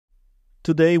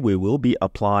Today we will be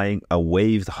applying a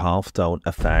waved halftone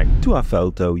effect to a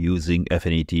photo using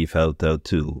Affinity Photo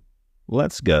 2.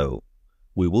 Let's go.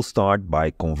 We will start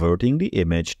by converting the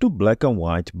image to black and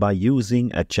white by using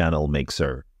a channel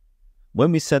mixer.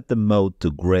 When we set the mode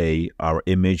to gray, our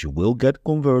image will get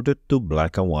converted to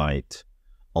black and white.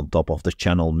 On top of the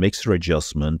channel mixer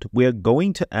adjustment, we are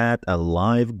going to add a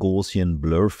live Gaussian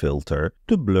blur filter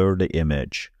to blur the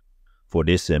image. For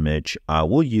this image, I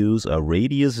will use a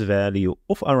radius value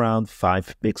of around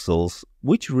 5 pixels,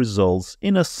 which results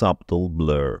in a subtle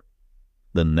blur.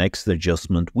 The next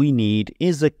adjustment we need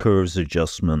is a curves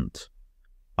adjustment.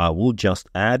 I will just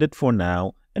add it for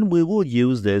now, and we will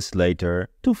use this later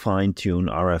to fine-tune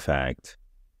our effect.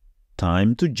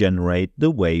 Time to generate the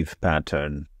wave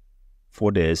pattern.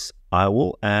 For this, I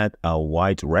will add a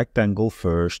white rectangle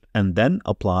first and then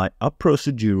apply a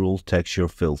procedural texture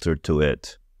filter to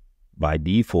it. By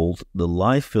default, the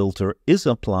live filter is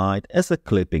applied as a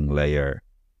clipping layer.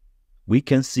 We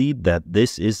can see that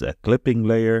this is a clipping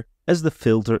layer as the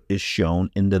filter is shown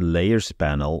in the layers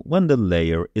panel when the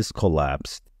layer is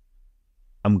collapsed.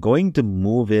 I'm going to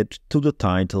move it to the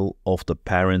title of the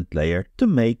parent layer to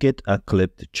make it a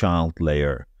clipped child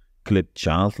layer. Clipped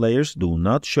child layers do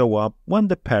not show up when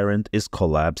the parent is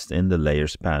collapsed in the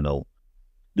layers panel.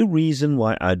 The reason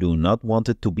why I do not want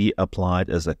it to be applied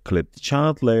as a clipped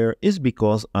child layer is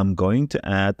because I'm going to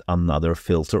add another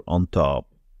filter on top.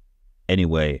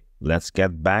 Anyway, let's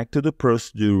get back to the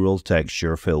procedural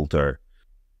texture filter.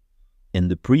 In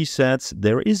the presets,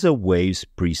 there is a waves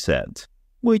preset,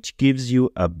 which gives you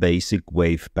a basic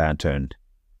wave pattern.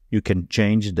 You can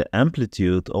change the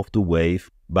amplitude of the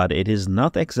wave, but it is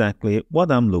not exactly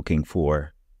what I'm looking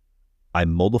for. I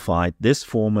modified this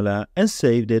formula and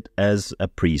saved it as a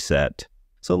preset.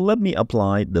 So let me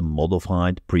apply the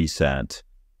modified preset.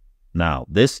 Now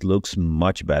this looks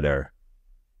much better.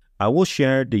 I will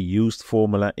share the used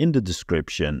formula in the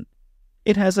description.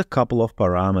 It has a couple of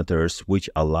parameters which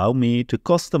allow me to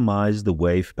customize the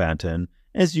wave pattern,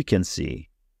 as you can see.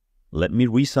 Let me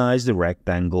resize the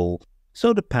rectangle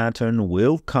so the pattern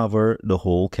will cover the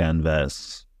whole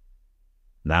canvas.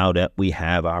 Now that we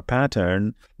have our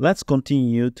pattern, let's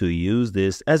continue to use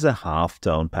this as a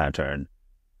halftone pattern.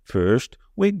 First,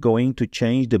 we're going to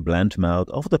change the blend mode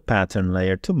of the pattern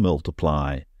layer to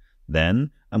multiply.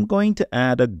 Then, I'm going to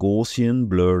add a Gaussian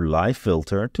blur live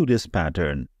filter to this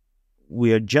pattern.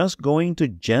 We are just going to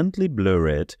gently blur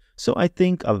it, so I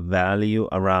think a value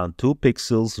around 2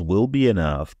 pixels will be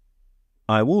enough.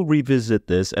 I will revisit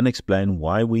this and explain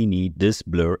why we need this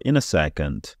blur in a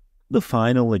second. The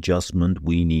final adjustment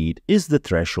we need is the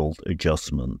threshold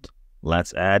adjustment.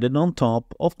 Let's add it on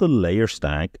top of the layer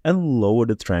stack and lower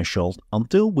the threshold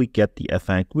until we get the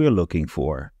effect we're looking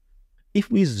for. If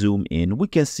we zoom in, we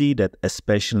can see that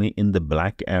especially in the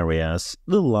black areas,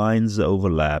 the lines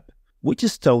overlap, which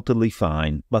is totally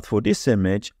fine, but for this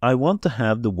image, I want to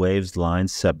have the waves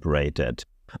lines separated.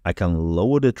 I can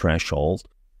lower the threshold,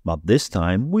 but this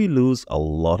time we lose a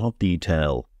lot of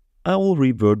detail. I will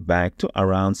revert back to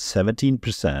around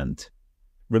 17%.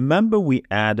 Remember we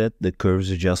added the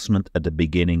curves adjustment at the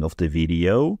beginning of the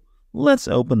video? Let's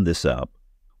open this up.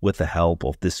 With the help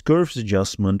of this curves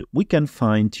adjustment, we can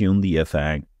fine-tune the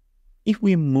effect. If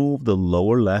we move the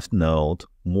lower left node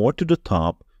more to the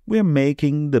top, we are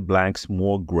making the blacks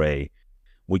more gray,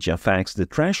 which affects the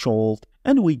threshold,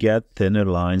 and we get thinner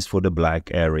lines for the black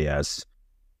areas.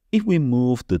 If we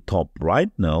move the top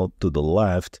right node to the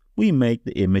left, we make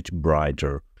the image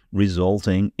brighter,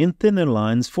 resulting in thinner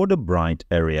lines for the bright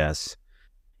areas.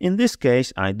 In this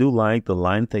case, I do like the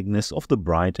line thickness of the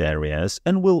bright areas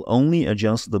and will only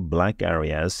adjust the black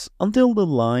areas until the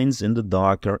lines in the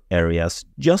darker areas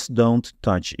just don't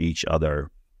touch each other.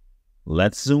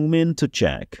 Let's zoom in to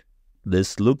check.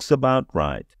 This looks about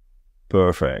right.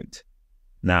 Perfect.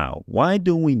 Now, why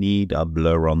do we need a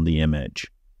blur on the image?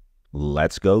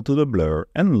 Let's go to the blur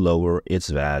and lower its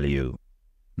value.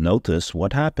 Notice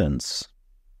what happens.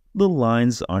 The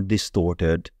lines are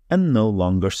distorted and no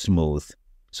longer smooth.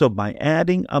 So by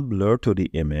adding a blur to the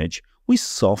image, we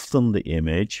soften the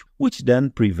image, which then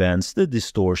prevents the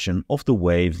distortion of the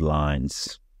wave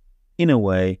lines. In a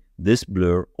way, this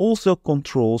blur also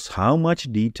controls how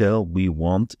much detail we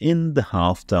want in the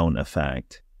halftone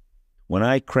effect. When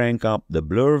I crank up the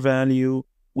blur value,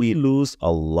 we lose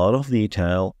a lot of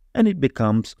detail and it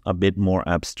becomes a bit more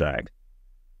abstract.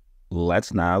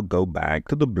 Let's now go back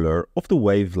to the blur of the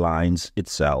wave lines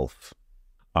itself.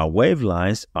 Our wave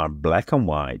lines are black and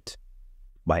white.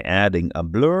 By adding a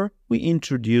blur, we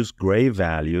introduce gray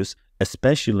values,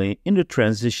 especially in the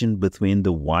transition between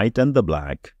the white and the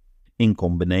black. In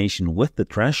combination with the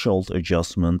threshold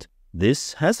adjustment,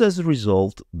 This has as a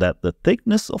result that the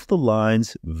thickness of the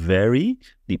lines vary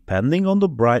depending on the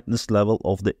brightness level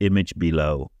of the image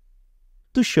below.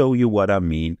 To show you what I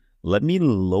mean, let me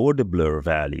lower the blur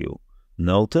value.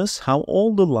 Notice how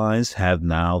all the lines have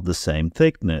now the same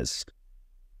thickness.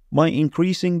 By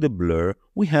increasing the blur,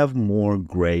 we have more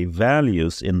gray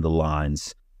values in the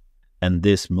lines, and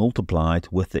this multiplied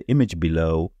with the image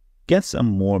below gets a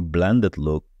more blended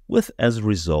look, with as a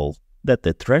result that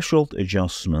the threshold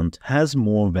adjustment has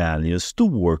more values to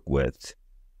work with.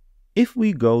 If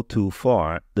we go too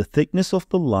far, the thickness of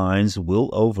the lines will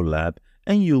overlap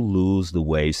and you lose the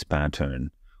waves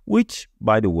pattern, which,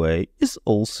 by the way, is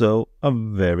also a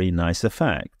very nice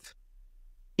effect.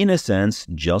 In a sense,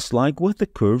 just like with the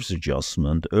curves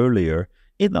adjustment earlier,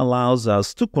 it allows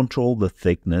us to control the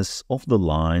thickness of the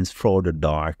lines for the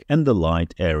dark and the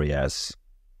light areas.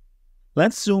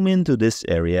 Let's zoom into this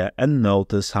area and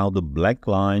notice how the black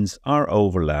lines are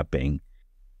overlapping.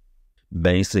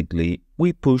 Basically,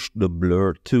 we pushed the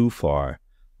blur too far.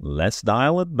 Let's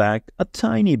dial it back a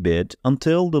tiny bit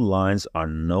until the lines are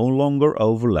no longer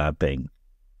overlapping.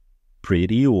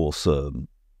 Pretty awesome!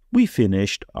 We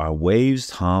finished our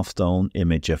waves halftone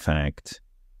image effect.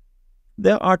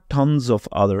 There are tons of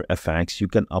other effects you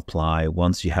can apply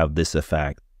once you have this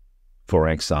effect. For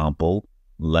example,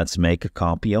 let's make a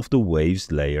copy of the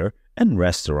waves layer and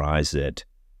rasterize it.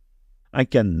 I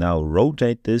can now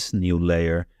rotate this new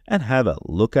layer and have a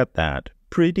look at that.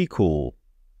 Pretty cool.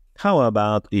 How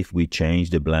about if we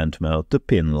change the blend mode to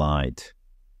pin light?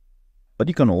 But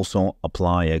you can also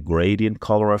apply a gradient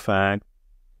color effect,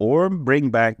 or bring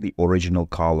back the original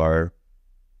color,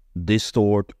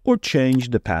 distort or change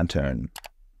the pattern,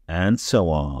 and so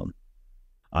on.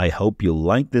 I hope you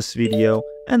liked this video,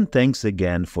 and thanks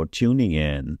again for tuning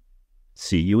in.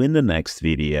 See you in the next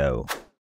video.